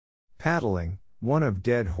Paddling, one of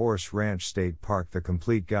Dead Horse Ranch State Park, the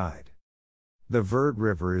complete guide. The Verde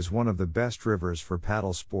River is one of the best rivers for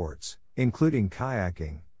paddle sports, including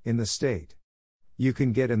kayaking, in the state. You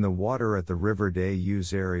can get in the water at the River Day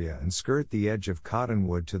Use area and skirt the edge of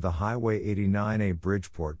Cottonwood to the Highway 89A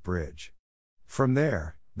Bridgeport Bridge. From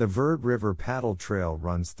there, the Verde River Paddle Trail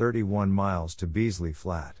runs 31 miles to Beasley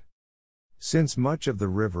Flat. Since much of the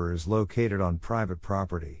river is located on private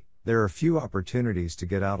property, there are few opportunities to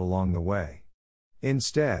get out along the way.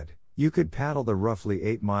 Instead, you could paddle the roughly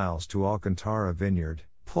 8 miles to Alcantara Vineyard,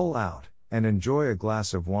 pull out, and enjoy a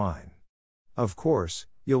glass of wine. Of course,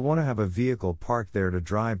 you'll want to have a vehicle parked there to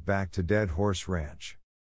drive back to Dead Horse Ranch.